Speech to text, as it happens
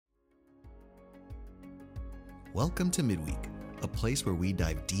Welcome to Midweek, a place where we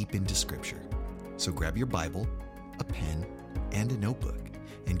dive deep into Scripture. So grab your Bible, a pen, and a notebook,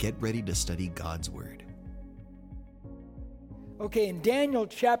 and get ready to study God's Word. Okay, in Daniel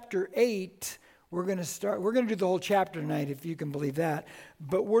chapter 8, we're going to do the whole chapter tonight, if you can believe that.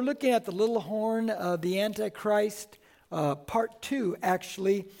 But we're looking at the little horn of the Antichrist, part 2,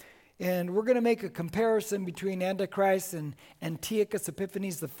 actually. And we're going to make a comparison between Antichrist and Antiochus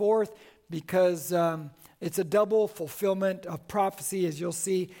Epiphanes IV, because it's a double fulfillment of prophecy, as you'll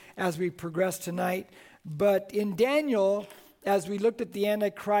see as we progress tonight. But in Daniel, as we looked at the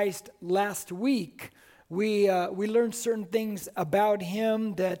Antichrist last week, we learned certain things about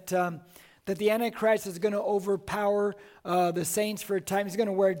him, that the Antichrist is going to overpower the saints for a time. He's going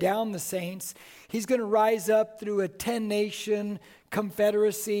to wear down the saints. He's going to rise up through a 10-nation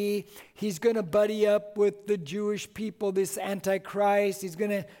confederacy. He's going to buddy up with the Jewish people, this Antichrist.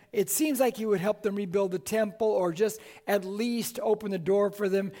 It seems like he would help them rebuild the temple, or just at least open the door for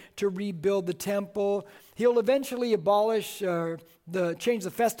them to rebuild the temple. He'll eventually change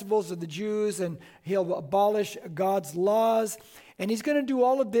the festivals of the Jews, and he'll abolish God's laws. And he's going to do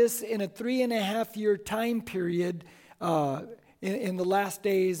all of this in a 3.5-year time period in the last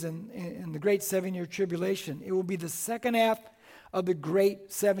days and in the great 7-year tribulation. It will be the second half of the great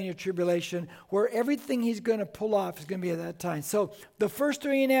 7-year tribulation, where everything he's going to pull off is going to be at that time. So the first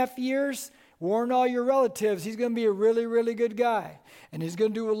 3.5 years, warn all your relatives, he's going to be a really, really good guy. And he's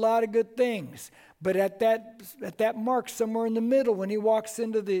going to do a lot of good things. But at that mark, somewhere in the middle, when he walks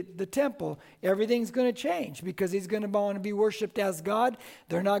into the temple, everything's going to change, because he's going to want to be worshipped as God.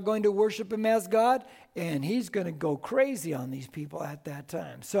 They're not going to worship him as God, and he's going to go crazy on these people at that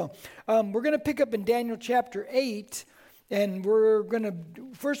time. So we're going to pick up in Daniel chapter 8, and we're going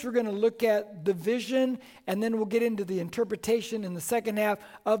to look at the vision, and then we'll get into the interpretation in the second half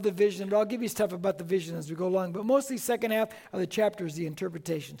of the vision. But I'll give you stuff about the vision as we go along. But mostly second half of the chapter is the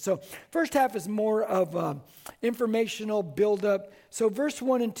interpretation. So first half is more of informational buildup. So verse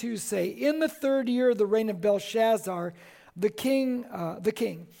 1 and 2 say, "In the 3rd year of the reign of Belshazzar, the king,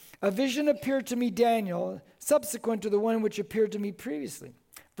 a vision appeared to me, Daniel, subsequent to the one which appeared to me previously."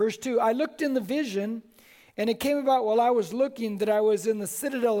 Verse 2, "I looked in the vision, and it came about while I was looking that I was in the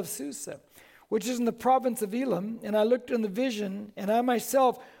citadel of Susa, which is in the province of Elam. And I looked in the vision, and I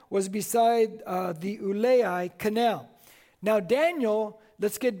myself was beside the Ulai canal." Now Daniel,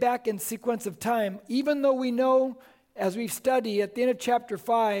 let's get back in sequence of time. Even though we know, as we've studied at the end of chapter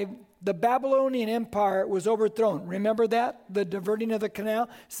 5, the Babylonian Empire was overthrown. Remember that? The diverting of the canal?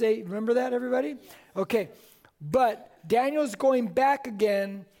 Remember that, everybody? Okay. But Daniel's going back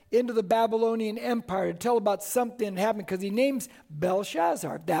again into the Babylonian Empire to tell about something that happened, because he names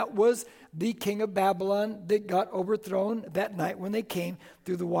Belshazzar. That was the king of Babylon that got overthrown that night when they came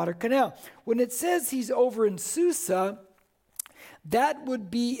through the water canal. When it says he's over in Susa, that would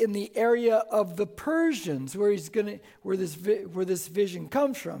be in the area of the Persians, where this vision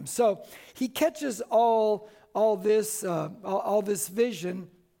comes from. So he catches all this vision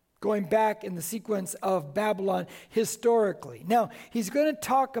going back in the sequence of Babylon historically. Now, he's going to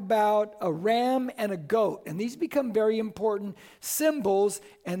talk about a ram and a goat, and these become very important symbols.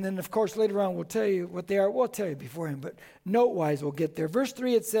 And then, of course, later on we'll tell you what they are. We'll tell you beforehand, but note-wise we'll get there. Verse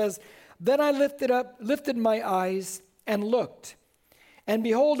 3, it says, "Then I lifted my eyes and looked, and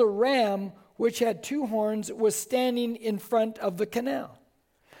behold, a ram which had 2 horns was standing in front of the canal.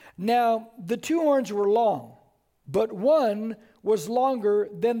 Now, the 2 horns were long, but one was longer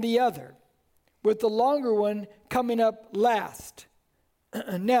than the other, with the longer one coming up last."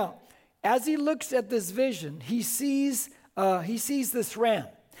 Now, as he looks at this vision, he sees this ram.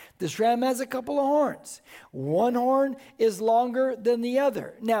 This ram has a couple of horns. One horn is longer than the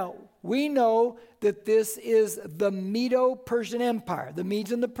other. Now, we know that this is the Medo-Persian Empire. The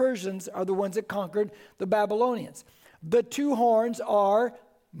Medes and the Persians are the ones that conquered the Babylonians. The 2 horns are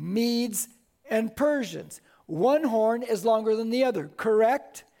Medes and Persians. One horn is longer than the other,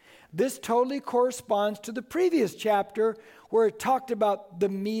 correct? This totally corresponds to the previous chapter, where it talked about the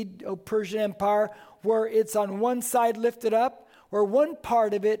Medo-Persian Empire, where it's on one side lifted up, where one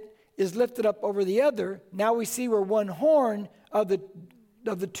part of it is lifted up over the other. Now we see where one horn of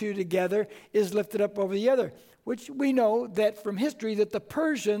the 2 together is lifted up over the other, which we know that from history that the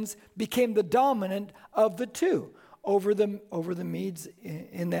Persians became the dominant of the 2 over the Medes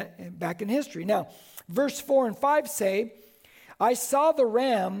back in history. Now, verse 4 and 5 say, "I saw the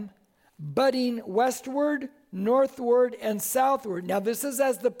ram budding westward, northward, and southward." Now, this is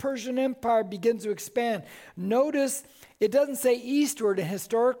as the Persian Empire begins to expand. Notice it doesn't say eastward, and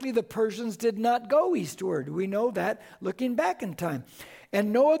historically the Persians did not go eastward. We know that looking back in time.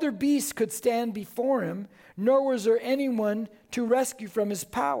 And no other beast could stand before him, nor was there anyone to rescue from his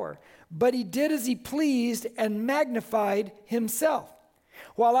power. But he did as he pleased and magnified himself.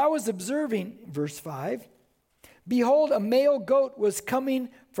 While I was observing, verse 5, behold, a male goat was coming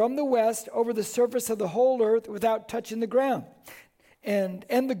from the west over the surface of the whole earth without touching the ground. And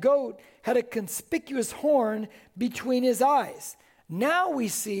the goat had a conspicuous horn between his eyes. Now we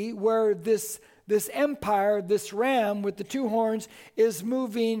see where this empire, this ram with the two horns, is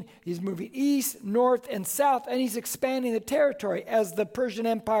moving. He's moving east, north, and south, and he's expanding the territory as the Persian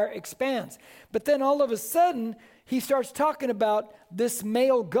Empire expands. But then all of a sudden, he starts talking about this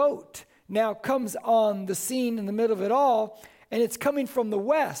male goat now comes on the scene in the middle of it all, and it's coming from the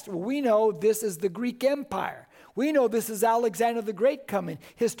west. Well, we know this is the Greek Empire. We know this is Alexander the Great coming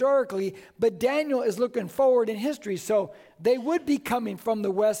historically, but Daniel is looking forward in history. So they would be coming from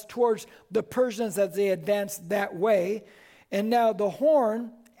the west towards the Persians as they advanced that way. And now the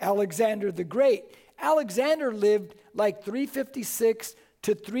horn, Alexander the Great. Alexander lived like 356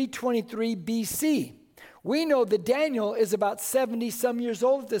 to 323 BC. We know that Daniel is about 70 some years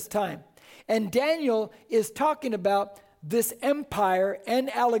old at this time. And Daniel is talking about this empire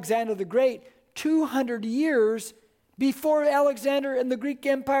and Alexander the Great 200 years before Alexander and the Greek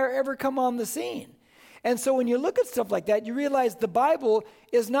Empire ever come on the scene. And so when you look at stuff like that, you realize the Bible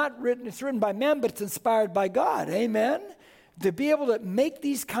is not written, it's written by men, but it's inspired by God. Amen? To be able to make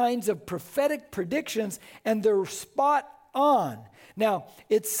these kinds of prophetic predictions, and they're spot on. Now,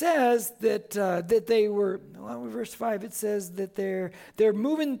 it says that they were, verse 5, it says that they're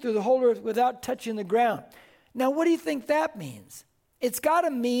moving through the whole earth without touching the ground. Now, what do you think that means? It's got to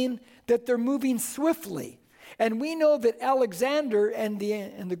mean that they're moving swiftly. And we know that Alexander and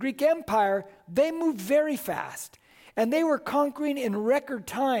the Greek Empire, they moved very fast. And they were conquering in record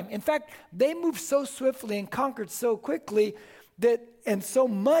time. In fact, they moved so swiftly and conquered so quickly that, and so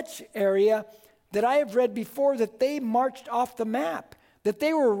much area, that I have read before that they marched off the map. That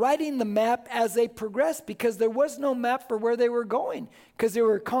they were writing the map as they progressed because there was no map for where they were going because they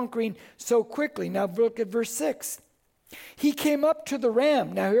were conquering so quickly. Now look at verse 6. He came up to the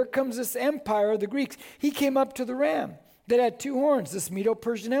ram. Now here comes this empire of the Greeks. He came up to the ram that had two horns, this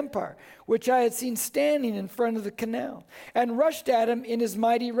Medo-Persian Empire, which I had seen standing in front of the canal, and rushed at him in his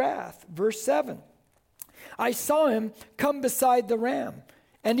mighty wrath. Verse 7. I saw him come beside the ram,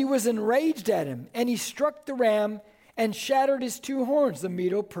 and he was enraged at him, and he struck the ram and shattered his two horns, the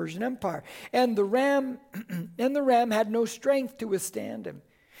Medo-Persian Empire. And the ram had no strength to withstand him.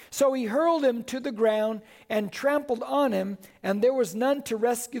 So he hurled him to the ground and trampled on him, and there was none to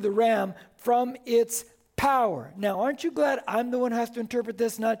rescue the ram from its power. Now, aren't you glad I'm the one who has to interpret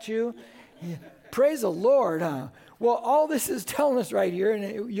this, not you? Yeah. Praise the Lord, huh? Well, all this is telling us right here,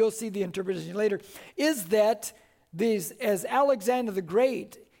 and you'll see the interpretation later, is that as Alexander the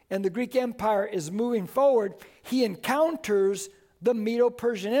Great and the Greek Empire is moving forward, he encounters the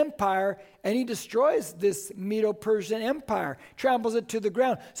Medo-Persian Empire, and he destroys this Medo-Persian Empire, tramples it to the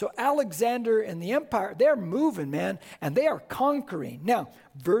ground. So Alexander and the empire, they're moving, man, and they are conquering. Now,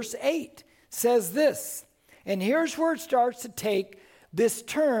 verse 8 says this, and here's where it starts to take this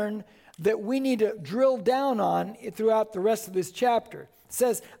turn that we need to drill down on throughout the rest of this chapter. It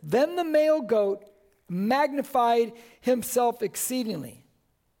says, then the male goat magnified himself exceedingly.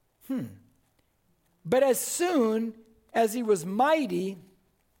 But as soon as he was mighty,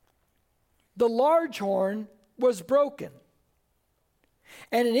 the large horn was broken.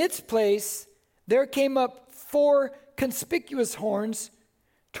 And in its place, there came up 4 conspicuous horns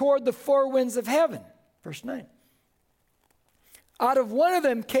toward the 4 winds of heaven. Verse 9. Out of one of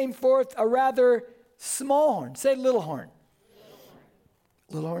them came forth a rather small horn. Say little horn.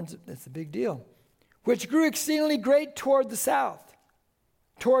 Little horns, that's a big deal. Which grew exceedingly great toward the south,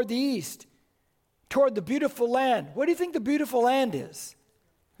 toward the east, toward the beautiful land. What do you think the beautiful land is?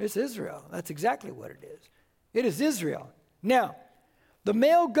 It's Israel. That's exactly what it is. It is Israel. Now, the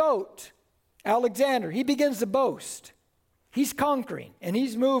male goat, Alexander, he begins to boast. He's conquering and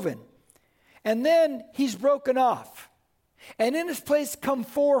he's moving. And then he's broken off. And in his place come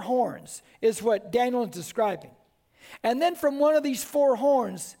 4 horns, is what Daniel is describing. And then from one of these 4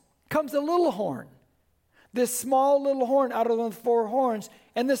 horns comes a little horn. This small little horn out of the 4 horns.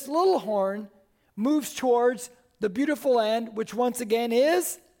 And this little horn moves towards the beautiful land, which once again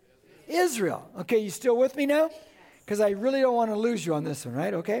is Israel. Okay, you still with me now? Because I really don't want to lose you on this one,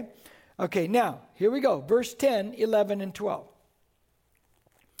 right? Okay? Okay, now, here we go. Verse 10, 11, and 12.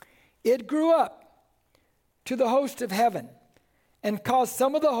 It grew up to the host of heaven and caused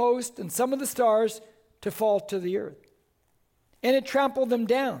some of the host and some of the stars to fall to the earth. And it trampled them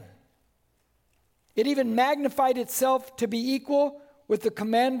down. It even magnified itself to be equal with the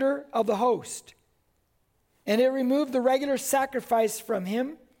commander of the host. And it removed the regular sacrifice from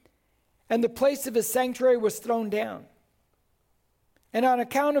him, and the place of his sanctuary was thrown down. And on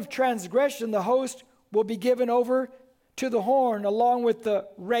account of transgression, the host will be given over to the horn along with the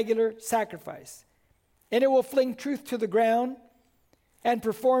regular sacrifice. And it will fling truth to the ground and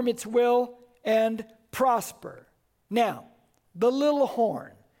perform its will and prosper. Now, the little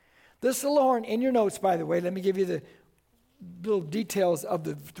horn. This little horn, in your notes, by the way, let me give you the little details of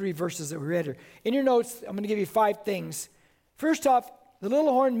the 3 verses that we read here. In your notes, I'm going to give you 5 things. First off, the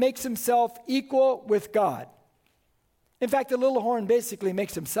little horn makes himself equal with God. In fact, the little horn basically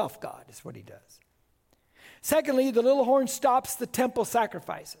makes himself God, is what he does. Secondly, the little horn stops the temple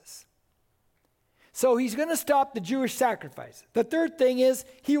sacrifices. So he's going to stop the Jewish sacrifice. The third thing is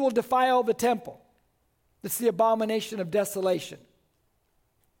he will defile the temple. It's the abomination of desolation.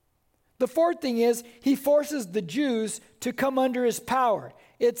 The fourth thing is he forces the Jews to come under his power.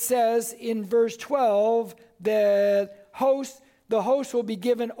 It says in verse 12 that the host will be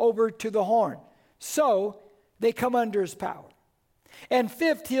given over to the horn. So they come under his power. And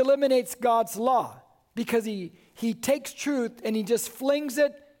fifth, he eliminates God's law because he takes truth and he just flings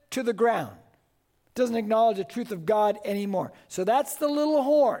it to the ground. Doesn't acknowledge the truth of God anymore. So that's the little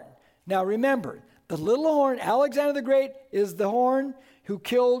horn. Now remember, the little horn, Alexander the Great is the horn who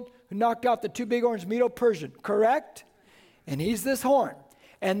knocked out the 2 big horns, Medo-Persian, correct? And he's this horn.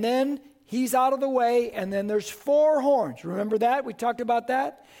 And then he's out of the way, and then there's 4 horns. Remember that? We talked about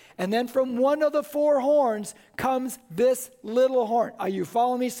that? And then from one of the 4 horns comes this little horn. Are you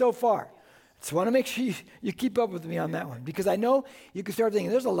following me so far? Just want to make sure you keep up with me on that one, because I know you can start thinking,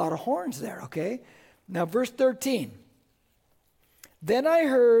 there's a lot of horns there, okay? Now, verse 13. Then I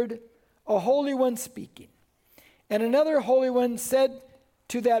heard a holy one speaking, and another holy one said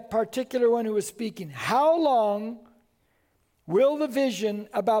to that particular one who was speaking, how long will the vision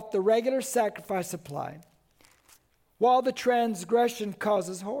about the regular sacrifice apply while the transgression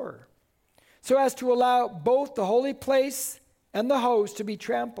causes horror, so as to allow both the holy place and the host to be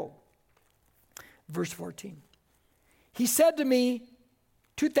trampled? Verse 14. He said to me,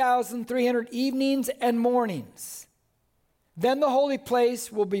 2,300 evenings and mornings. Then the holy place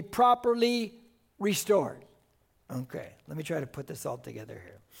will be properly restored. Okay, let me try to put this all together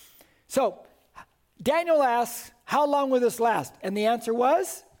here. So, Daniel asks, how long will this last? And the answer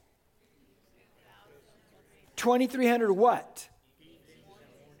was? 2,300 what?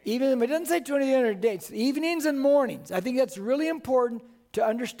 Even, it doesn't say 2,300 days. Evenings and mornings. I think that's really important to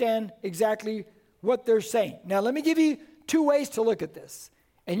understand exactly what they're saying. Now, let me give you 2 ways to look at this.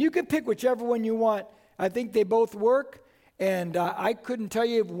 And you can pick whichever one you want. I think they both work. And I couldn't tell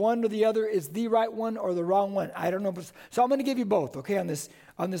you if one or the other is the right one or the wrong one. I don't know. So I'm going to give you both, okay, on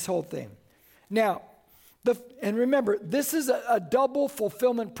this whole thing. Now, and remember, this is a double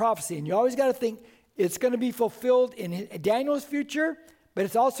fulfillment prophecy. And you always got to think it's going to be fulfilled in Daniel's future, but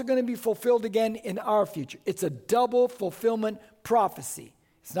it's also going to be fulfilled again in our future. It's a double fulfillment prophecy.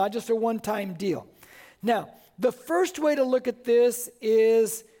 It's not just a one-time deal. Now, the first way to look at this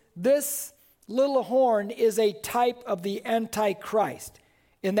is this little horn is a type of the Antichrist.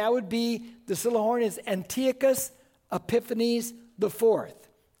 And that would be, this little horn is Antiochus Epiphanes IV.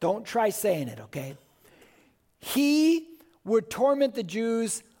 Don't try saying it, okay? He would torment the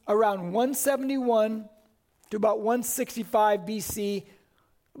Jews around 171 to about 165 BC,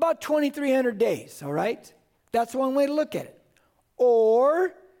 about 2,300 days, all right? That's one way to look at it.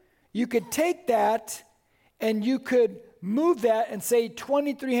 Or you could take that and you could move that and say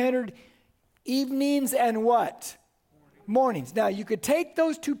 2,300 evenings and what? Mornings. Now, you could take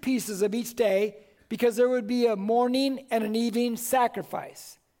those 2 pieces of each day because there would be a morning and an evening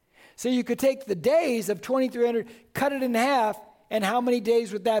sacrifice. So you could take the days of 2,300, cut it in half, and how many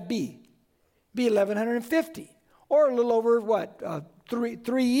days would that be? Be 1,150, or a little over what?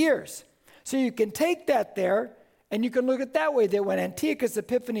 3 years. So you can take that there, and you can look at that way, that when Antiochus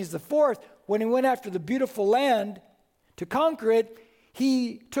Epiphanes IV, when he went after the beautiful land to conquer it,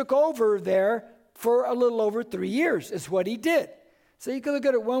 he took over there for a little over 3 years, is what he did. So you can look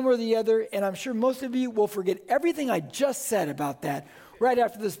at it one way or the other, and I'm sure most of you will forget everything I just said about that right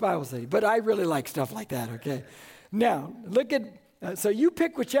after this Bible study. But I really like stuff like that, okay? Now, look at, so you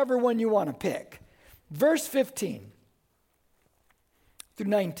pick whichever one you want to pick. Verse 15 through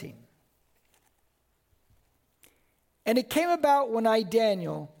 19. And it came about when I,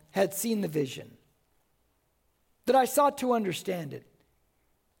 Daniel, had seen the vision, that I sought to understand it.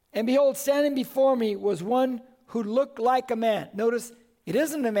 And behold, standing before me was one who looked like a man. Notice, it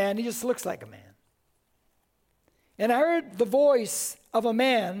isn't a man, he just looks like a man. And I heard the voice of a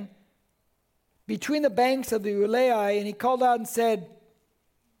man between the banks of the Ulai, and he called out and said,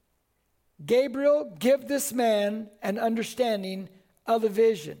 Gabriel, give this man an understanding of the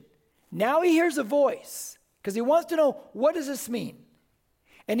vision. Now he hears a voice because he wants to know, what does this mean?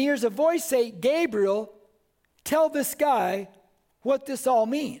 And he hears a voice say, Gabriel, tell this guy what this all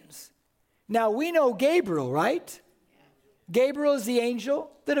means. Now we know Gabriel, right? Gabriel is the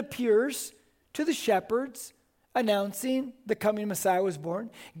angel that appears to the shepherds announcing the coming Messiah was born.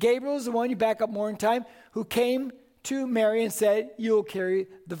 Gabriel is the one, you back up more in time, who came to Mary and said, you will carry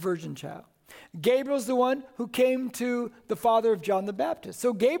the virgin child. Gabriel is the one who came to the father of John the Baptist.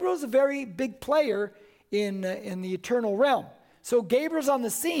 So Gabriel is a very big player in the eternal realm. So Gabriel's on the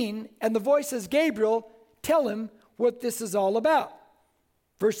scene, and the voice says, Gabriel, tell him what this is all about.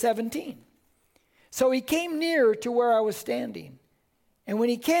 Verse 17. So he came near to where I was standing. And when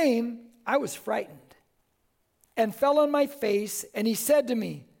he came, I was frightened and fell on my face. And he said to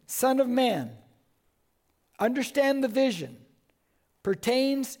me, Son of man, understand the vision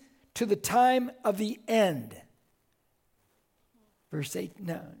pertains to the time of the end. Verse 8.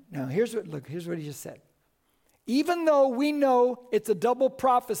 Now here's what he just said. Even though we know it's a double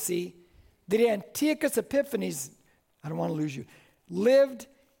prophecy that Antiochus Epiphanes, I don't want to lose you, lived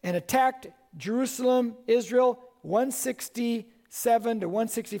and attacked Jerusalem, Israel, 167 to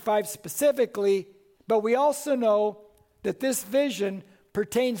 165 specifically, but we also know that this vision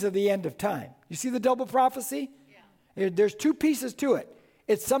pertains to the end of time. You see the double prophecy? Yeah. There's two pieces to it.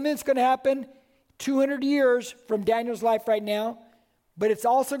 It's something that's going to happen 200 years from Daniel's life right now, but it's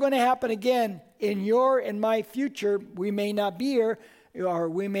also going to happen again in your and my future. We may not be here, or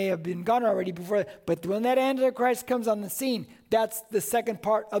we may have been gone already before, but when that Antichrist comes on the scene, that's the second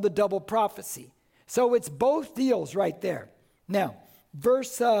part of the double prophecy. So it's both deals right there. Now,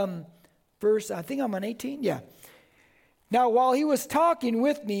 verse, I think I'm on 18, yeah. Now, while he was talking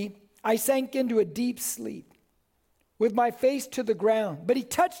with me, I sank into a deep sleep with my face to the ground, but he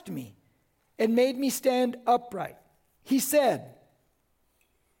touched me and made me stand upright. He said,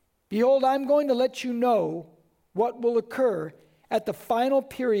 Behold, I'm going to let you know what will occur at the final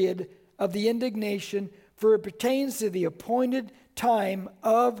period of the indignation, for it pertains to the appointed time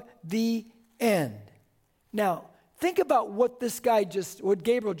of the end. Now, think about what what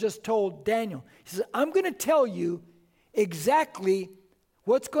Gabriel just told Daniel. He says, I'm going to tell you exactly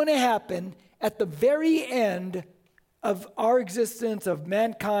what's going to happen at the very end of our existence, of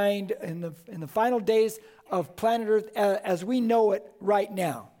mankind, in the final days of planet Earth as we know it right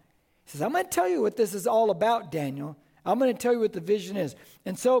now. He says, I'm going to tell you what this is all about, Daniel. I'm going to tell you what the vision is.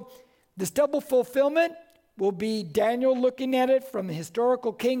 And so this double fulfillment will be Daniel looking at it from the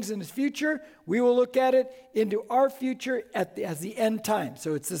historical kings in his future. We will look at it into our future as the end time.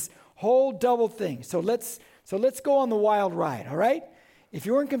 So it's this whole double thing. So let's go on the wild ride, all right? If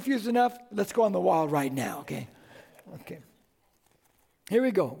you weren't confused enough, let's go on the wild ride now, okay? Okay. Here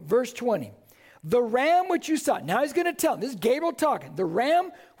we go. Verse 20. The ram which you saw. Now he's going to tell him. This is Gabriel talking. The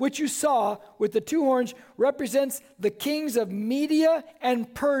ram which you saw with the two horns represents the kings of Media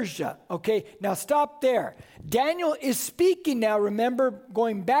and Persia. Okay, now stop there. Daniel is speaking now, remember,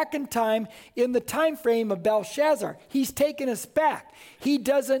 going back in time in the time frame of Belshazzar. He's taken us back. He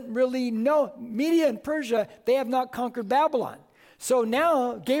doesn't really know. Media and Persia, they have not conquered Babylon. So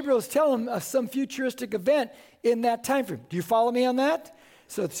now Gabriel is telling him of some futuristic event in that time frame. Do you follow me on that?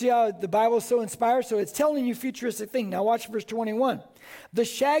 So see how the Bible is so inspired? So it's telling you futuristic thing. Now watch verse 21. The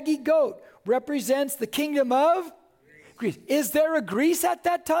shaggy goat represents the kingdom of Greece. Is there a Greece at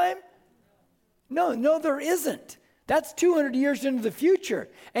that time? No, there isn't. That's 200 years into the future.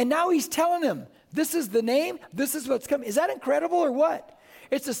 And now he's telling him, this is the name, this is what's coming. Is that incredible or what?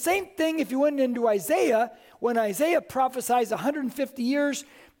 It's the same thing if you went into Isaiah, when Isaiah prophesies 150 years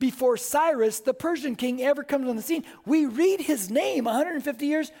before Cyrus, the Persian king, ever comes on the scene. We read his name 150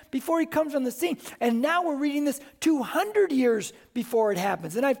 years before he comes on the scene. And now we're reading this 200 years before it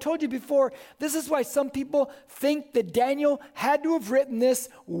happens. And I've told you before, this is why some people think that Daniel had to have written this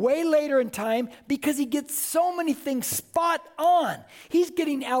way later in time, because he gets so many things spot on. He's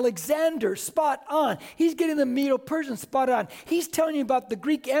getting Alexander spot on. He's getting the Medo-Persian spot on. He's telling you about the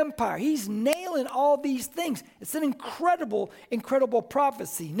Greek Empire. He's nailing all these things. It's an incredible, incredible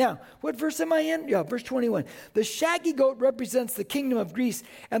prophecy. Now, what verse am I in? Yeah, verse 21. The shaggy goat represents the kingdom of Greece,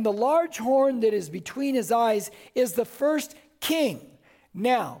 and the large horn that is between his eyes is the first king.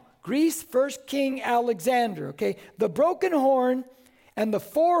 Now, Greece, first king Alexander, okay? The broken horn and the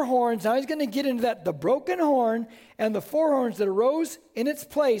four horns, now he's going to get into that. The broken horn and the four horns that arose in its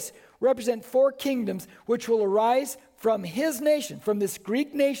place represent four kingdoms which will arise from his nation, from this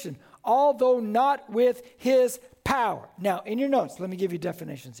Greek nation, although not with his power. Now, in your notes, let me give you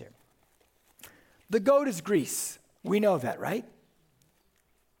definitions here. The goat is Greece. We know that, right?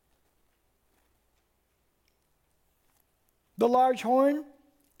 The large horn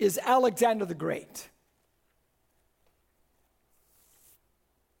is Alexander the Great.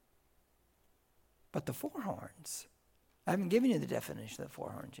 But the four horns, I haven't given you the definition of the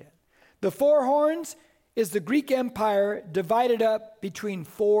four horns yet. The four horns is the Greek Empire divided up between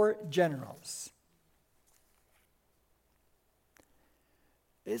four generals.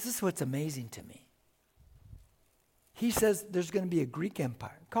 This is what's amazing to me. He says there's going to be a Greek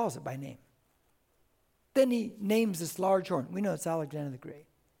Empire, calls it by name. Then he names this large horn. We know it's Alexander the Great.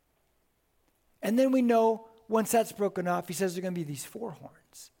 And then we know once that's broken off, he says there's going to be these four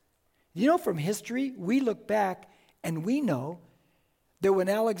horns. You know, from history, we look back and we know that when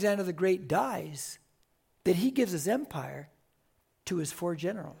Alexander the Great dies, that he gives his empire to his four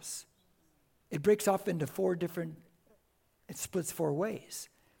generals. It breaks off into it splits four ways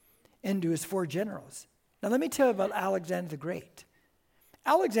into his four generals. Now let me tell you about Alexander the Great.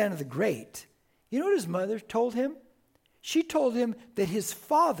 Alexander the Great, you know what his mother told him? She told him that his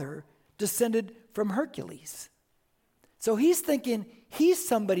father descended from Hercules. So he's thinking he's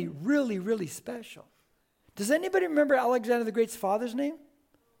somebody really, really special. Does anybody remember Alexander the Great's father's name?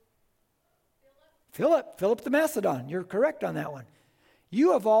 Philip the Macedon. You're correct on that one.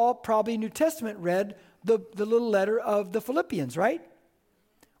 You have all probably New Testament read the little letter of the Philippians, right?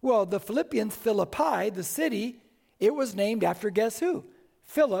 Well, the Philippians, Philippi, the city, it was named after guess who?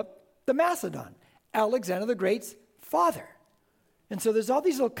 Philip the Macedon, Alexander the Great's father. And so there's all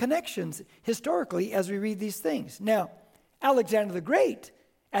these little connections historically as we read these things. Now, Alexander the Great,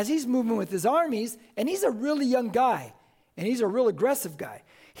 as he's moving with his armies, and he's a really young guy, and he's a real aggressive guy.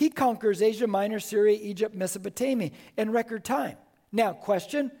 He conquers Asia Minor, Syria, Egypt, Mesopotamia in record time. Now,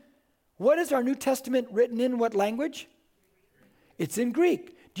 question, what is our New Testament written in what language? It's in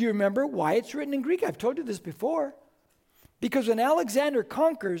Greek. Do you remember why it's written in Greek? I've told you this before. Because when Alexander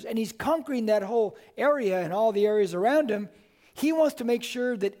conquers, and he's conquering that whole area and all the areas around him, he wants to make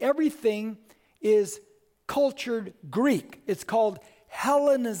sure that everything is cultured Greek. It's called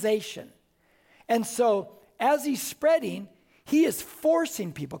Hellenization. And so, as he's spreading, he is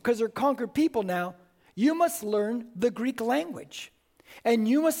forcing people, because they're conquered people now, you must learn the Greek language. And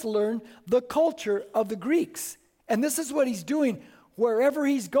you must learn the culture of the Greeks. And this is what he's doing wherever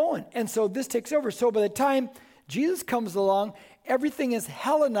he's going. And so this takes over. So by the time Jesus comes along, everything is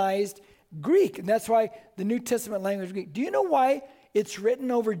Hellenized Greek. And that's why the New Testament language is Greek. Do you know why it's written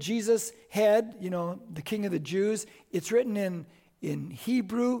over Jesus' head, the King of the Jews? It's written in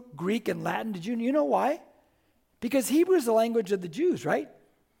Hebrew, Greek, and Latin. Did you know why? Because Hebrew is the language of the Jews, right?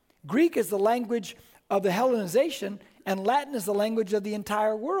 Greek is the language of the Hellenization, and Latin is the language of the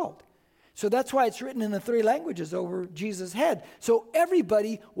entire world. So that's why it's written in the three languages over Jesus' head. So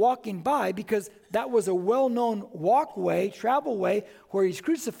everybody walking by, because that was a well-known travel way where he's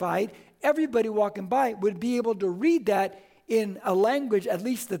crucified, everybody walking by would be able to read that in a language at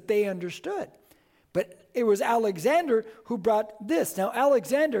least that they understood. But it was Alexander who brought this. Now,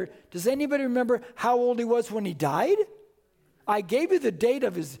 Alexander, does anybody remember how old he was when he died? I gave you the date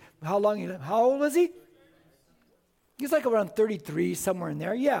of how old was he? He's like around 33, somewhere in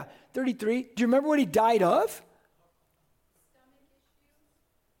there. Yeah, 33. Do you remember what he died of?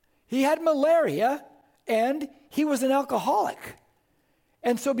 He had malaria, and he was an alcoholic.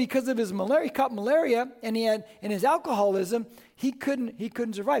 And so because of his malaria, he caught malaria, and in his alcoholism, he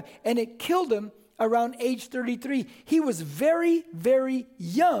couldn't survive. And it killed him around age 33. He was very, very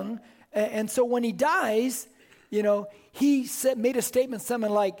young. And so when he dies, he made a statement,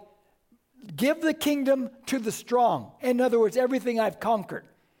 something like, give the kingdom to the strong. In other words, everything I've conquered.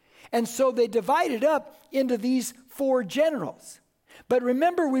 And so they divided up into these four generals. But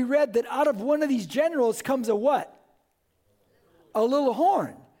remember, we read that out of one of these generals comes a what? A little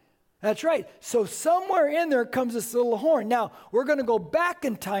horn. That's right. So somewhere in there comes this little horn. Now, we're going to go back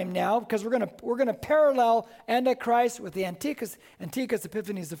in time now, because we're going to parallel Antichrist with the Antiochus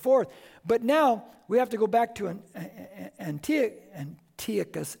Epiphanes IV. But now we have to go back to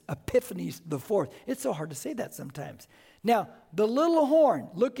Antiochus Epiphanes IV. It's so hard to say that sometimes. Now, the little horn,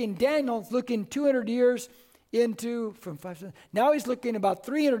 Daniel's looking 200 years now he's looking about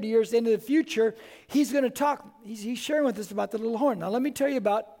 300 years into the future. He's going to talk, he's sharing with us about the little horn. Now, let me tell you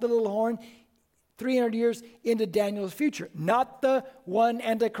about the little horn 300 years into Daniel's future. Not the one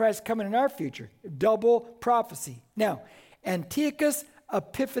Antichrist coming in our future. Double prophecy. Now, Antiochus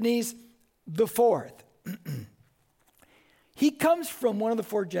Epiphanes IV. He comes from one of the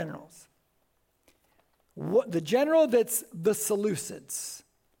four generals. The general that's the Seleucids.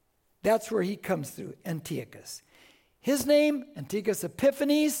 That's where he comes through, Antiochus. His name, Antiochus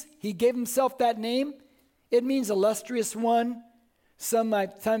Epiphanes, he gave himself that name. It means illustrious one.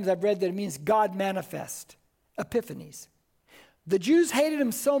 Sometimes I've read that it means God manifest, Epiphanes. The Jews hated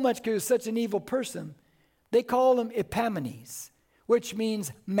him so much because he was such an evil person, they called him Epaminondas, which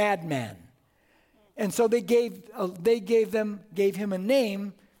means madman. And so they gave him a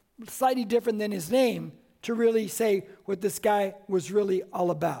name slightly different than his name to really say what this guy was really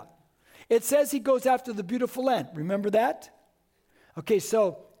all about. It says he goes after the beautiful land. Remember that? Okay,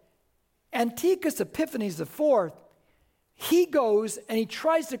 so Antiochus Epiphanes IV, he goes and he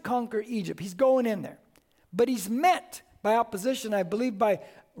tries to conquer Egypt. He's going in there. But he's met by opposition, I believe, by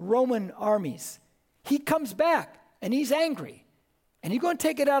Roman armies. He comes back and he's angry. And he's going to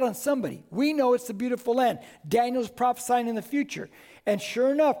take it out on somebody. We know it's the beautiful land. Daniel's prophesying in the future. And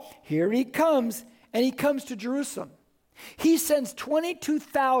sure enough, here he comes, and he comes to Jerusalem. He sends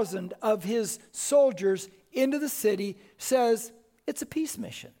 22,000 of his soldiers into the city, says, it's a peace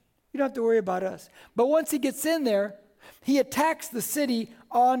mission. You don't have to worry about us. But once he gets in there, he attacks the city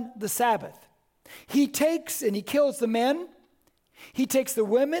on the Sabbath. He takes and he kills the men. He takes the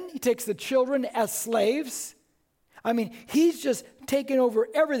women. He takes the children as slaves. I mean, he's just taken over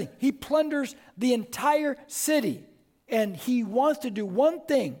everything. He plunders the entire city. And he wants to do one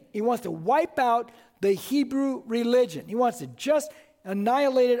thing. He wants to wipe out the Hebrew religion. He wants to just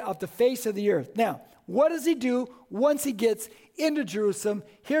annihilate it off the face of the earth. Now, what does he do once he gets into Jerusalem?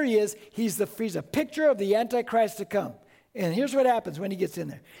 Here he is. He's a picture of the Antichrist to come. And here's what happens when he gets in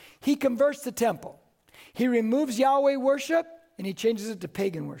there. He converts the temple. He removes Yahweh worship and he changes it to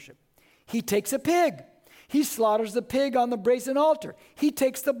pagan worship. He takes a pig. He slaughters the pig on the brazen altar. He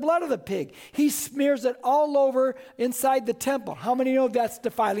takes the blood of the pig. He smears it all over inside the temple. How many know that's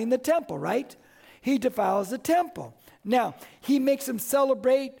defiling the temple, right? He defiles the temple. Now, he makes them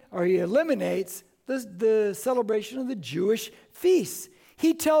celebrate, or he eliminates the celebration of the Jewish feasts.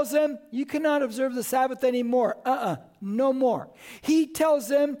 He tells them, you cannot observe the Sabbath anymore. No more. He tells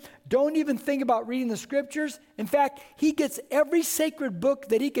them, don't even think about reading the scriptures. In fact, he gets every sacred book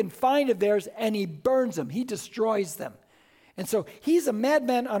that he can find of theirs and he burns them. He destroys them. And so he's a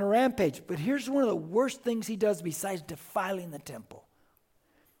madman on a rampage. But here's one of the worst things he does besides defiling the temple.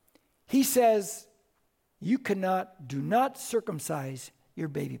 He says, do not circumcise your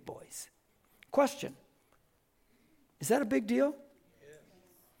baby boys. Question, is that a big deal?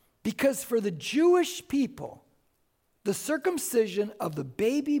 Because for the Jewish people, the circumcision of the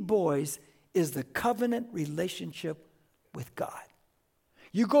baby boys is the covenant relationship with God.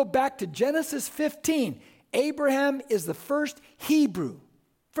 You go back to Genesis 15. Abraham is the first Hebrew,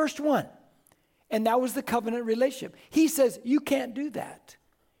 first one. And that was the covenant relationship. He says, you can't do that.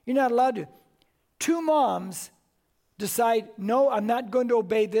 You're not allowed to. Two moms decide, no, I'm not going to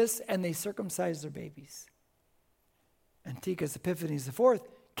obey this, and they circumcise their babies. Antiochus Epiphanes IV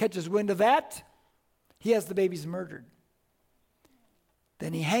catches wind of that. He has the babies murdered.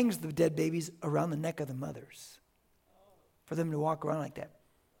 Then he hangs the dead babies around the neck of the mothers for them to walk around like that.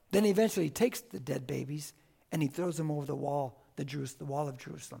 Then he eventually takes the dead babies and he throws them over the wall, the wall of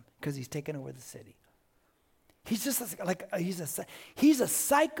Jerusalem, because he's taken over the city. He's just he's a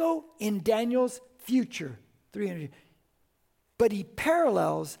psycho in Daniel's future, 300 years. But he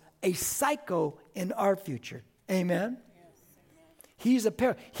parallels a psycho in our future. Amen? He's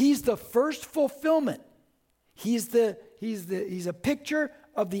the first fulfillment. He's a picture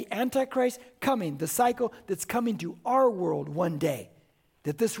of the Antichrist coming, the cycle that's coming to our world one day,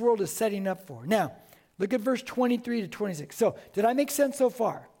 that this world is setting up for. Now, look at verse 23 to 26. So, did I make sense so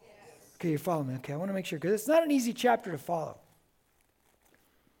far? Yes. Okay, you're following me. Okay, I want to make sure, because it's not an easy chapter to follow.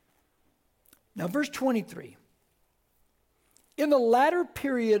 Now, verse 23. In the latter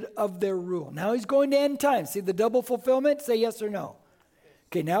period of their rule. Now he's going to end time. See the double fulfillment? Say yes or no.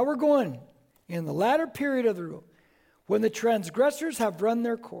 Okay, now we're going in the latter period of the rule. When the transgressors have run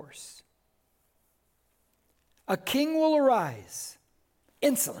their course, a king will arise,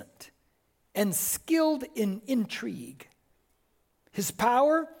 insolent and skilled in intrigue. His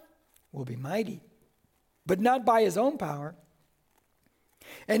power will be mighty, but not by his own power.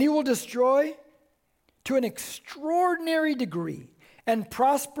 And he will destroy to an extraordinary degree and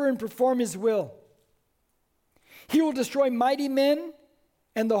prosper and perform his will. He will destroy mighty men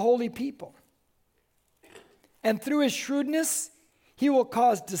and the holy people. And through his shrewdness, he will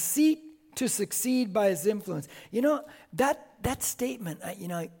cause deceit to succeed by his influence. You know, that statement,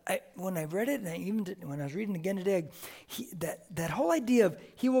 when I read it, and even when I was reading again today, that whole idea of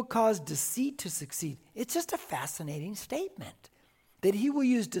he will cause deceit to succeed, it's just a fascinating statement. That he will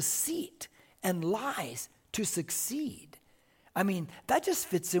use deceit and lies to succeed. I mean, that just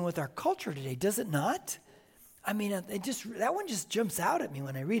fits in with our culture today, does it not? I mean, that one just jumps out at me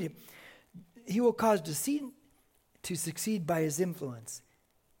when I read it. He will cause deceit to succeed by his influence.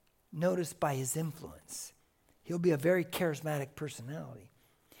 Notice by his influence. He'll be a very charismatic personality.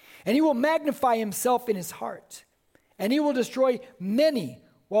 And he will magnify himself in his heart. And he will destroy many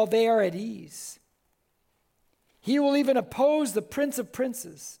while they are at ease. He will even oppose the Prince of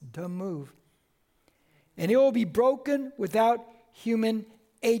Princes. Dumb move. And he will be broken without human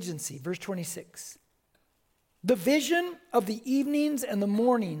agency. Verse 26. The vision of the evenings and the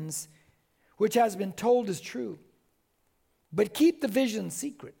mornings which has been told is true. But keep the vision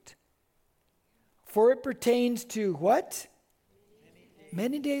secret. For it pertains to what?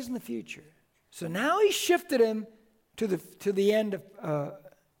 Many days in the future. So now he shifted him to the end of,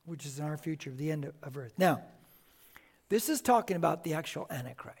 which is in our future, the end of earth. Now, this is talking about the actual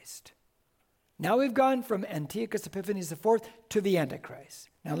Antichrist. Now we've gone from Antiochus Epiphanes IV to the Antichrist.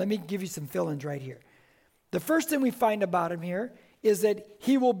 Now let me give you some fill-ins right here. The first thing we find about him here is that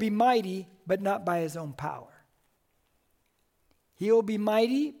he will be mighty, but not by his own power. He will be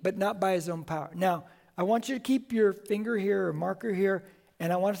mighty, but not by his own power. Now, I want you to keep your finger here or marker here,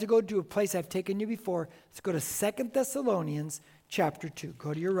 and I want us to go to a place I've taken you before. Let's go to 2 Thessalonians chapter 2.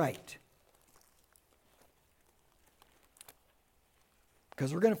 Go to your right.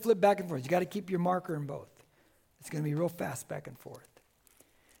 Because we're going to flip back and forth. You got to keep your marker in both. It's going to be real fast back and forth.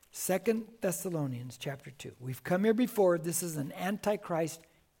 2 Thessalonians chapter 2. We've come here before. This is an Antichrist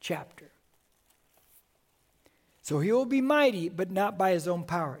chapter. So he will be mighty, but not by his own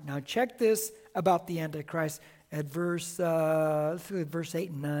power. Now check this about the Antichrist at verse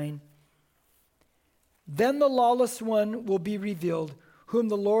 8 and 9. Then the lawless one will be revealed, whom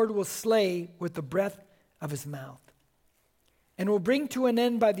the Lord will slay with the breath of his mouth, and will bring to an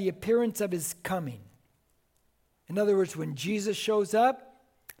end by the appearance of his coming. In other words, when Jesus shows up,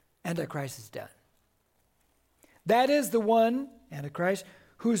 Antichrist is done. That is the one, Antichrist,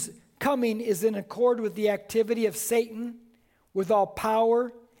 whose coming is in accord with the activity of Satan, with all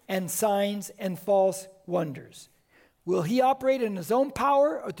power and signs and false wonders. Will he operate in his own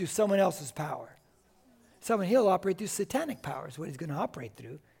power or through someone else's power? He'll operate through satanic power is what he's going to operate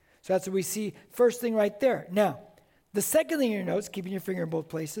through. So that's what we see first thing right there. Now, the second thing in your notes, keeping your finger in both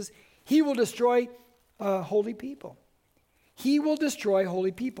places, he will destroy holy people. He will destroy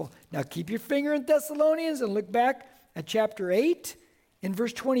holy people. Now keep your finger in Thessalonians and look back at chapter 8. In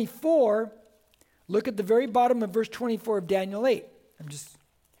verse 24, look at the very bottom of verse 24 of Daniel 8.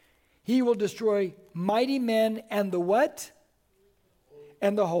 He will destroy mighty men and the what?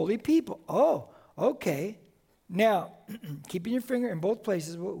 And the holy people. Oh, okay. Now, keeping your finger in both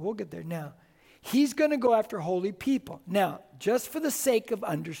places, we'll get there now. He's going to go after holy people. Now, just for the sake of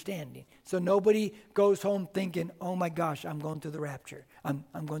understanding. So nobody goes home thinking, oh my gosh, I'm going to the rapture. I'm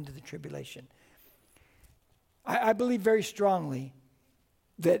going to the tribulation. I believe very strongly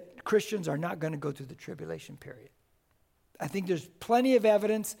that Christians are not going to go through the tribulation period. I think there's plenty of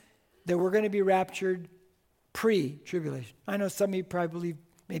evidence that we're going to be raptured pre-tribulation. I know some of you probably believe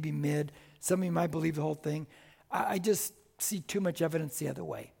maybe mid. Some of you might believe the whole thing. I just see too much evidence the other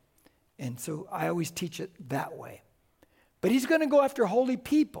way. And so I always teach it that way. But he's going to go after holy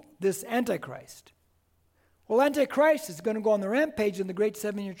people, this Antichrist. Well, Antichrist is going to go on the rampage in the great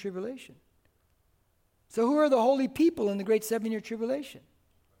 7-year tribulation. So who are the holy people in the great 7-year tribulation?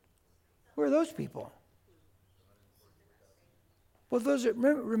 Who are those people? Well,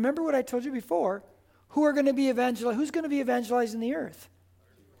 remember what I told you before. Who are going to be evangelized? Who's going to be evangelizing the earth?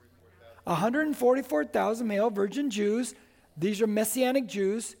 144,000 male virgin Jews. These are Messianic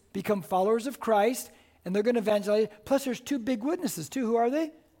Jews, become followers of Christ, and they're going to evangelize. Plus, there's 2 big witnesses, too. Who are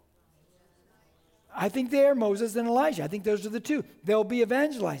they? I think they are Moses and Elijah. I think those are the 2. They'll be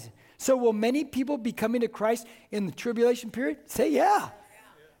evangelizing. So will many people be coming to Christ in the tribulation period? Say, yeah.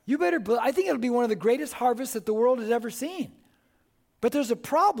 You better, I think it'll be one of the greatest harvests that the world has ever seen. But there's a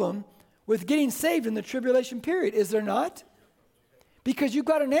problem with getting saved in the tribulation period, is there not? Because you've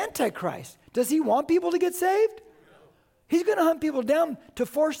got an Antichrist. Does he want people to get saved? He's going to hunt people down to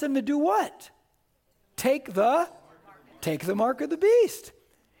force them to do what? Take the mark of the beast.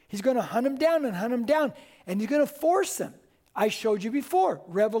 He's going to hunt them down, and he's going to force them. I showed you before,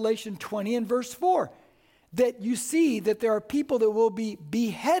 Revelation 20 and verse 4, that you see that there are people that will be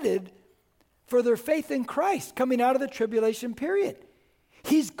beheaded for their faith in Christ coming out of the tribulation period.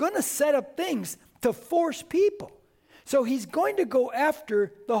 He's going to set up things to force people. So he's going to go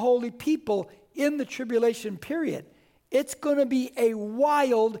after the holy people in the tribulation period. It's going to be a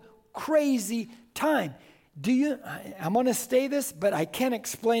wild, crazy time. I'm going to say this, but I can't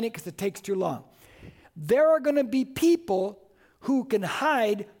explain it because it takes too long. There are going to be people who can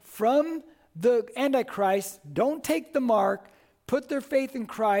hide from the Antichrist, don't take the mark, put their faith in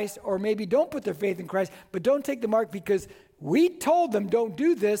Christ, or maybe don't put their faith in Christ, but don't take the mark because we told them don't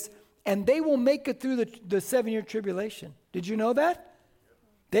do this, and they will make it through the 7-year tribulation. Did you know that?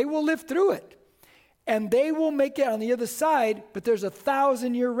 They will live through it. And they will make it on the other side, but there's a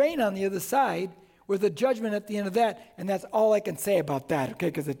 1,000-year reign on the other side with a judgment at the end of that. And that's all I can say about that, okay,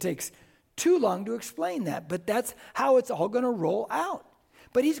 because it takes too long to explain that. But that's how it's all going to roll out.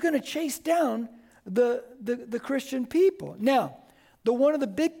 But he's going to chase down the Christian people. Now, one of the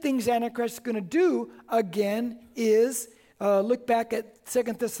big things Antichrist is going to do, again, is look back at 2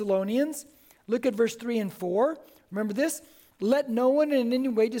 Thessalonians. Look at verse 3 and 4. Remember this? Let no one in any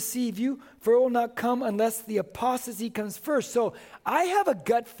way deceive you, for it will not come unless the apostasy comes first. So I have a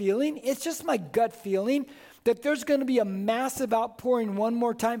gut feeling, it's just my gut feeling, that there's going to be a massive outpouring one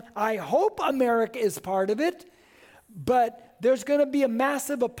more time. I hope America is part of it, but there's going to be a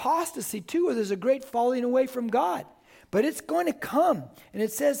massive apostasy too, where there's a great falling away from God. But it's going to come, and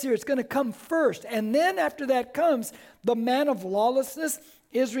it says here it's going to come first. And then after that comes, the man of lawlessness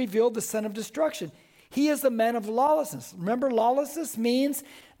is revealed, the son of destruction. He is the man of lawlessness. Remember, lawlessness means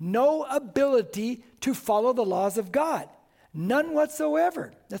no ability to follow the laws of God. None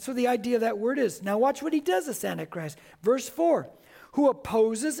whatsoever. That's what the idea of that word is. Now watch what he does, this Antichrist. Verse 4, who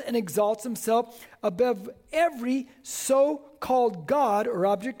opposes and exalts himself above every so-called God or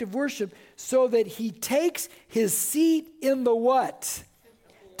object of worship, so that he takes his seat in the what?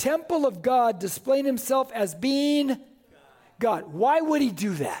 Temple of God, displaying himself as being God. Why would he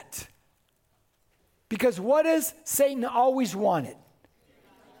do that? Because what does Satan always wanted?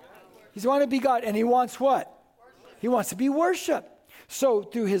 He's wanted to be God, and he wants what? He wants to be worshiped. So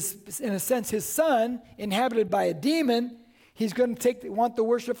through his, in a sense, his son, inhabited by a demon, he's going to want the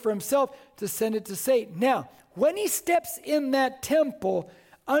worship for himself to send it to Satan. Now, when he steps in that temple,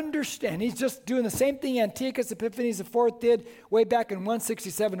 understand, he's just doing the same thing Antiochus Epiphanes IV did way back in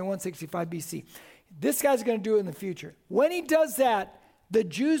 167 and 165 BC. This guy's going to do it in the future. When he does that, the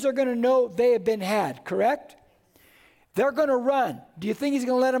Jews are going to know they have been had, correct? They're going to run. Do you think he's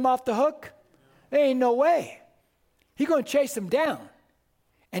going to let them off the hook? There ain't no way. He's going to chase them down.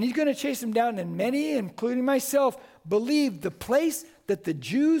 And he's going to chase them down, and many, including myself, believe the place that the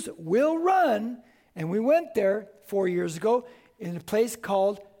Jews will run, and we went there 4 years ago, in a place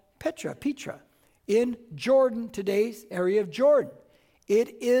called Petra, in Jordan, today's area of Jordan.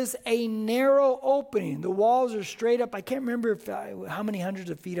 It is a narrow opening. The walls are straight up. I can't remember how many hundreds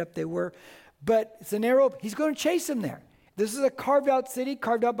of feet up they were, but it's a narrow opening. He's going to chase them there. This is a carved-out city,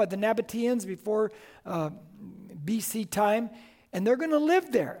 carved out by the Nabateans before BC time, and they're going to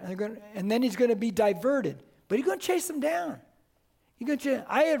live there. And then he's going to be diverted. But he's going to chase them down.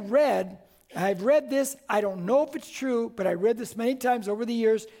 I've read this. I don't know if it's true, but I read this many times over the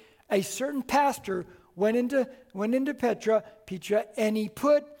years. A certain pastor went into Petra, and he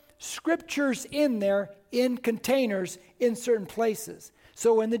put scriptures in there in containers in certain places.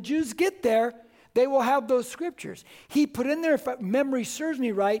 So when the Jews get there, they will have those scriptures. He put in there, if memory serves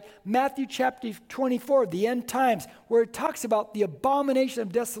me right, Matthew chapter 24, the end times, where it talks about the abomination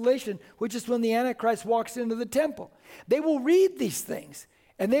of desolation, which is when the Antichrist walks into the temple. They will read these things,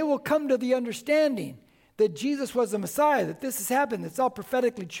 and they will come to the understanding that Jesus was the Messiah, that this has happened. It's all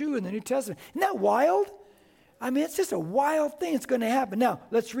prophetically true in the New Testament. Isn't that wild? I mean, it's just a wild thing. It's going to happen. Now,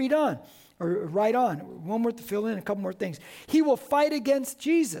 let's read on, or write on. One more to fill in, a couple more things. He will fight against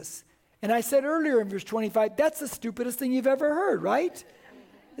Jesus. And I said earlier in verse 25, that's the stupidest thing you've ever heard, right?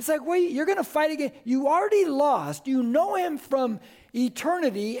 It's like, wait, you're going to fight against, you already lost. You know him from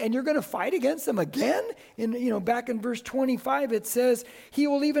eternity, and you're going to fight against him again? Back in verse 25, it says, he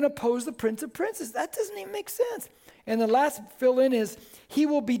will even oppose the Prince of Princes. That doesn't even make sense. And the last fill in is, he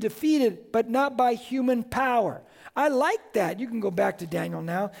will be defeated, but not by human power. I like that. You can go back to Daniel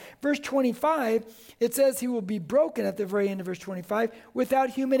now. Verse 25, it says he will be broken at the very end of verse 25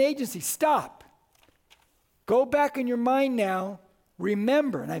 without human agency. Stop. Go back in your mind now.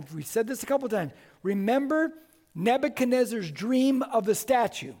 Remember, and we said this a couple times, remember Nebuchadnezzar's dream of the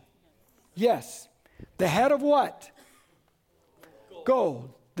statue. Yes. The head of what?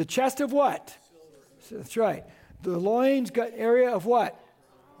 Gold. The chest of what? Silver. That's right. The loins got area of what?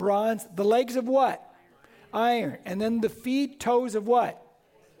 Bronze. The legs of what? Iron. And then the feet, toes of what?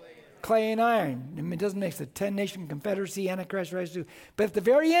 Clay and iron. I mean, it doesn't make the 10-nation confederacy, Antichrist rise to. But at the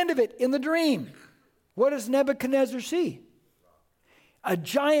very end of it, in the dream, what does Nebuchadnezzar see? A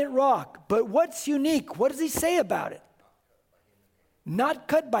giant rock. But what's unique? What does he say about it? Not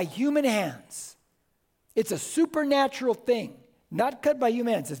cut by human hands. It's a supernatural thing. Not cut by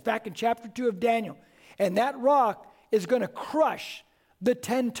human hands. It's back in chapter 2 of Daniel. And that rock is going to crush the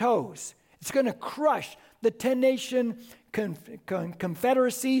 10 toes. It's going to crush the 10-nation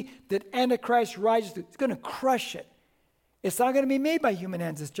confederacy that Antichrist rises to. It's going to crush it. It's not going to be made by human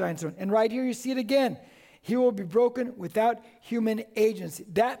hands, this giant stone. And right here you see it again. He will be broken without human agency.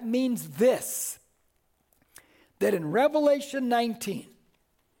 That means this, that in Revelation 19,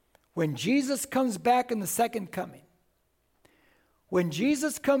 when Jesus comes back in the second coming, when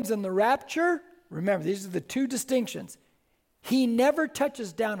Jesus comes in the rapture, remember, these are the two distinctions. He never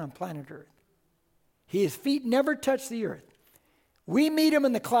touches down on planet Earth. His feet never touch the earth. We meet him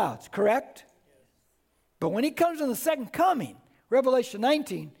in the clouds, correct? But when he comes in the second coming, Revelation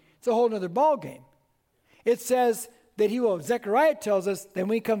 19, it's a whole other ballgame. It says that he will, Zechariah tells us that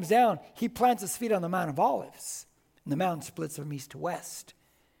when he comes down, he plants his feet on the Mount of Olives. And the mountain splits from east to west.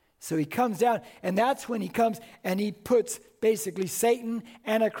 So he comes down, and that's when he comes and he puts basically Satan,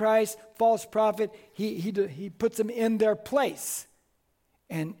 Antichrist, false prophet, he puts them in their place.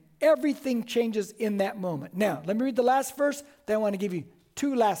 And everything changes in that moment. Now, let me read the last verse, then I want to give you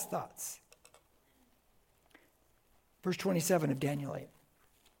two last thoughts. Verse 27 of Daniel 8.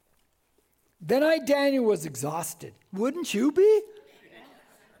 Then I, Daniel, was exhausted. Wouldn't you be?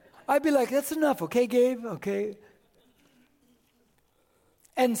 I'd be like, that's enough, okay, Gabe? Okay.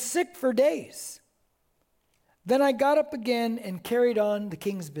 And sick for days. Then I got up again and carried on the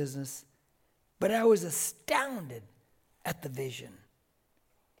king's business, but I was astounded at the vision.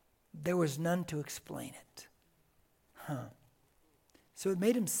 There was none to explain it. So it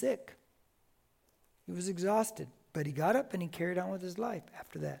made him sick. He was exhausted, but he got up and he carried on with his life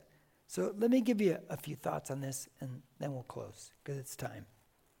after that. So let me give you a few thoughts on this, and then we'll close, because it's time.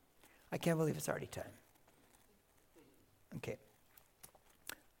 I can't believe it's already time. Okay.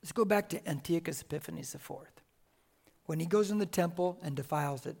 Let's go back to Antiochus Epiphanes IV. When he goes in the temple and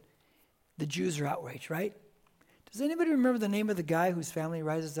defiles it, the Jews are outraged, right? Does anybody remember the name of the guy whose family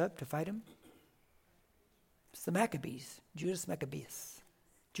rises up to fight him? It's the Maccabees, Judas Maccabeus,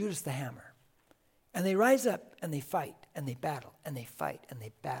 Judas the Hammer. And they rise up and they fight and they battle and they fight and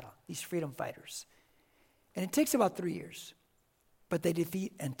they battle, these freedom fighters. And it takes about 3 years, but they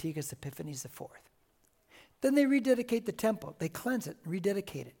defeat Antiochus Epiphanes IV. Then they rededicate the temple. They cleanse it and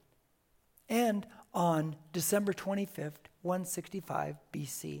rededicate it. And on December 25th, 165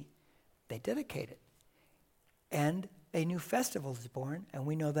 BC, they dedicate it. And a new festival is born, and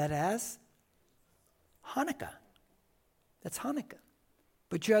we know that as Hanukkah. That's Hanukkah.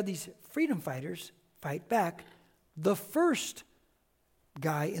 But you have these freedom fighters fight back, the first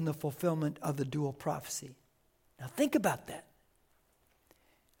guy in the fulfillment of the dual prophecy. Now think about that.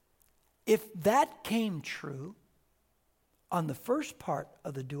 If that came true on the first part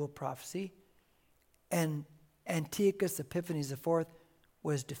of the dual prophecy, and Antiochus Epiphanes IV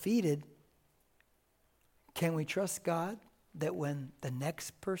was defeated, can we trust God that when the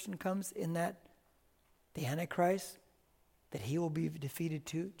next person comes in that, the Antichrist, that he will be defeated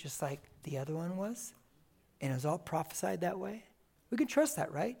too, just like the other one was? And it was all prophesied that way? We can trust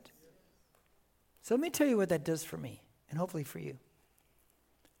that, right? So let me tell you what that does for me, and hopefully for you.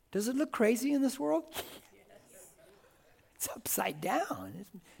 Does it look crazy in this world? Yes. It's upside down.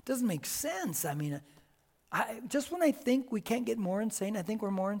 It doesn't make sense. I mean, just when I think we can't get more insane, I think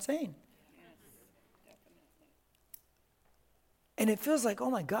we're more insane. Yes. And it feels like, oh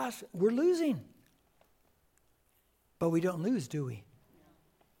my gosh, we're losing. But we don't lose, do we?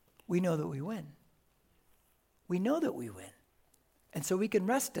 We know that we win. We know that we win. And so we can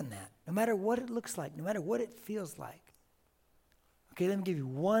rest in that, no matter what it looks like, no matter what it feels like. Okay, let me give you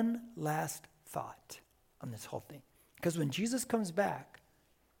one last thought on this whole thing. Because when Jesus comes back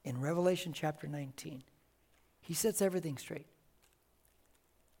in Revelation chapter 19, he sets everything straight.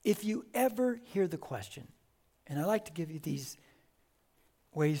 If you ever hear the question, and I like to give you these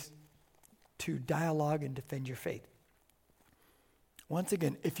ways to dialogue and defend your faith. Once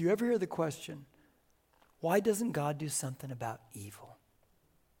again, if you ever hear the question, why doesn't God do something about evil?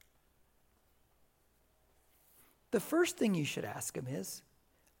 The first thing you should ask him is,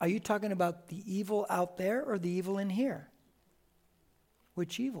 are you talking about the evil out there or the evil in here?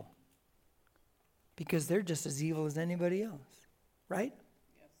 Which evil? Because they're just as evil as anybody else, right?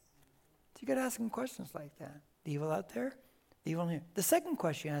 Yes. So you got to ask him questions like that. The evil out there, the evil in here. The second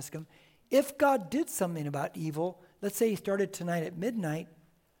question you ask him, if God did something about evil, let's say he started tonight at midnight,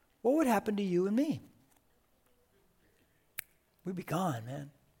 what would happen to you and me? We'd be gone,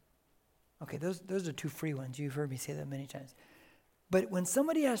 man. Okay, those are two free ones. You've heard me say that many times. But when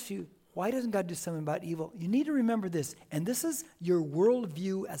somebody asks you, why doesn't God do something about evil? You need to remember this, and this is your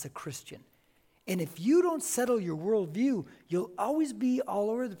worldview as a Christian. And if you don't settle your worldview, you'll always be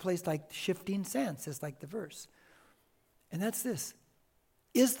all over the place like shifting sands, just like the verse. And that's this.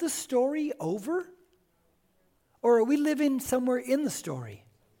 Is the story over? Or are we living somewhere in the story?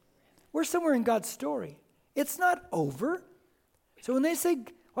 We're somewhere in God's story. It's not over. So when they say,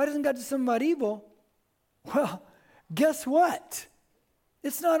 why doesn't God do something about evil? Well, guess what?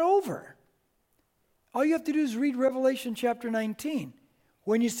 It's not over. All you have to do is read Revelation chapter 19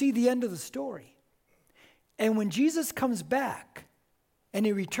 when you see the end of the story. And when Jesus comes back and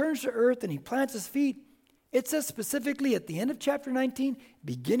he returns to earth and he plants his feet, it says specifically at the end of chapter 19,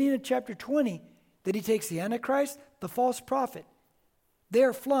 beginning of chapter 20, that he takes the Antichrist, the false prophet. They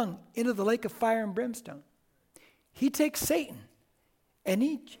are flung into the lake of fire and brimstone. He takes Satan and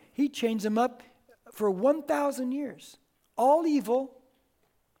he chains him up for 1,000 years. All evil,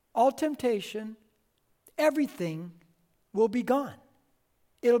 all temptation, everything will be gone.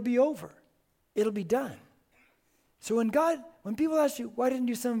 It'll be over. It'll be done. So when people ask you, why didn't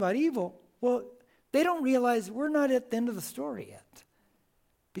you do something about evil? Well, they don't realize we're not at the end of the story yet.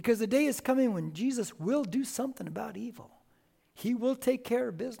 Because the day is coming when Jesus will do something about evil. He will take care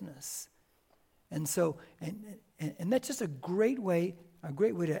of business. And so, and that's just a great way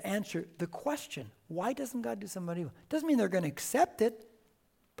to answer the question, why doesn't God do something about evil? Doesn't mean they're going to accept it,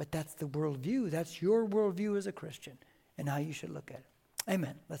 but that's the worldview. That's your worldview as a Christian and how you should look at it.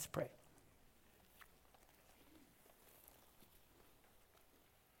 Amen. Let's pray.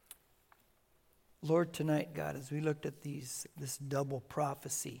 Lord, tonight, God, as we looked at this double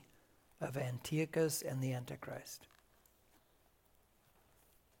prophecy of Antiochus and the Antichrist.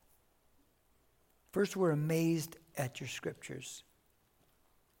 First, we're amazed at your scriptures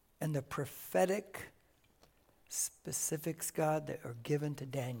and the prophetic specifics, God, that are given to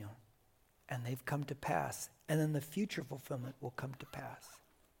Daniel. And they've come to pass. And then the future fulfillment will come to pass.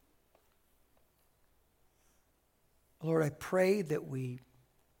 Lord, I pray that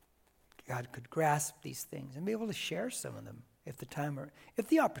God could grasp these things and be able to share some of them if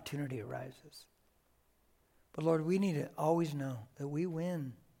the opportunity arises. But Lord, we need to always know that we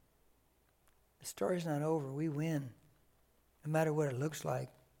win. The story's not over. We win. No matter what it looks like,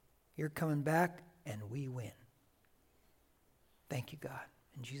 you're coming back and we win. Thank you, God.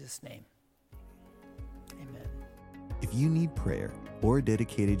 In Jesus' name, amen. If you need prayer or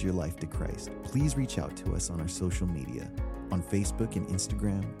dedicated your life to Christ, please reach out to us on our social media, on Facebook and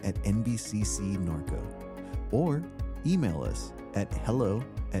Instagram at NBCC Norco, or email us at hello@nbcc.com.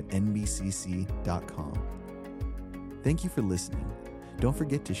 Thank you for listening. Don't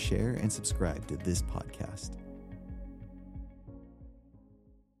forget to share and subscribe to this podcast.